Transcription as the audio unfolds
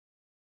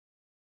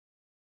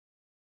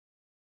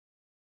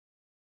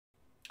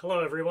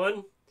Hello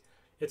everyone.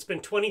 It's been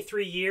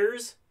 23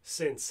 years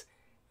since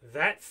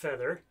that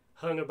feather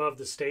hung above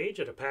the stage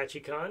at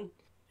ApacheCon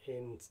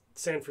in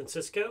San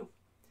Francisco.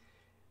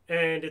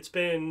 And it's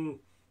been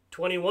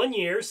 21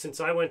 years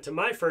since I went to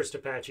my first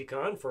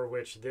ApacheCon, for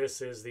which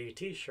this is the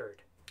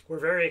t-shirt. We're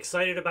very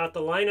excited about the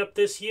lineup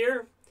this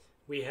year.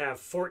 We have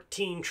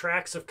 14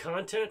 tracks of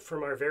content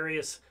from our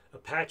various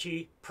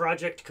Apache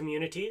project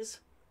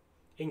communities,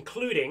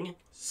 including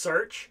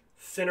Search,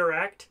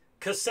 Fineract,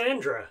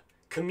 Cassandra,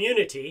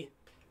 Community,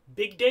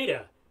 Big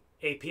Data,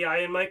 API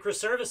and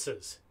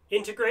Microservices,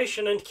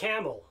 Integration and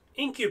Camel,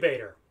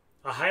 Incubator,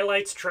 a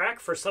highlights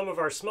track for some of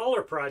our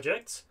smaller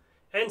projects,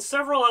 and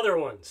several other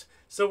ones.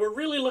 So we're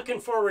really looking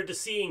forward to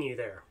seeing you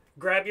there.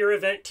 Grab your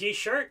event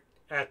t-shirt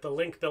at the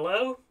link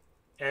below,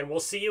 and we'll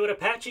see you at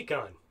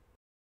ApacheCon.